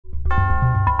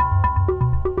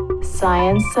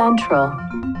Science Central.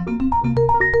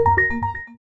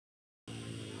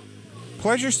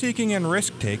 Pleasure-seeking and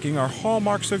risk-taking are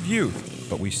hallmarks of youth,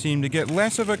 but we seem to get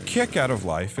less of a kick out of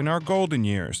life in our golden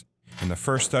years. In the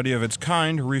first study of its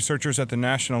kind, researchers at the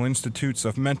National Institutes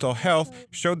of Mental Health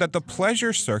showed that the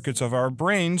pleasure circuits of our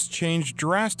brains change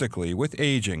drastically with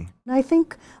aging. I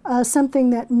think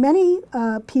something that many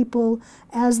people,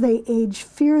 as they age,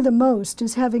 fear the most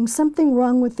is having something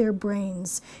wrong with their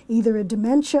brains, either a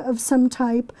dementia of some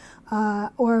type,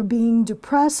 or being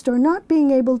depressed, or not being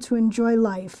able to enjoy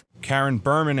life. Karen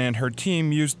Berman and her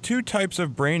team used two types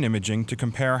of brain imaging to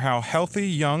compare how healthy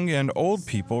young and old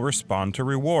people respond to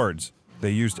rewards.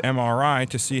 They used MRI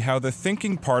to see how the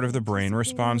thinking part of the brain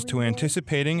responds to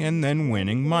anticipating and then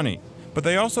winning money. But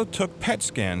they also took PET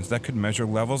scans that could measure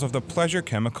levels of the pleasure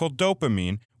chemical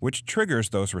dopamine, which triggers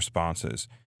those responses.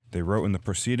 They wrote in the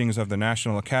Proceedings of the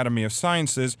National Academy of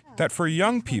Sciences that for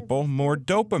young people, more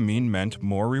dopamine meant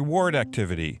more reward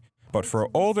activity. But for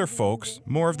older folks,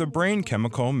 more of the brain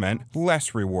chemical meant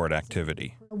less reward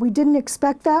activity. We didn't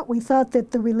expect that. We thought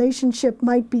that the relationship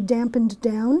might be dampened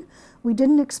down. We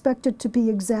didn't expect it to be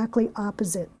exactly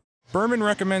opposite. Berman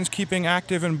recommends keeping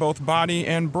active in both body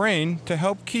and brain to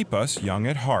help keep us young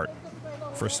at heart.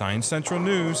 For Science Central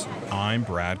News, I'm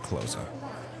Brad Closa.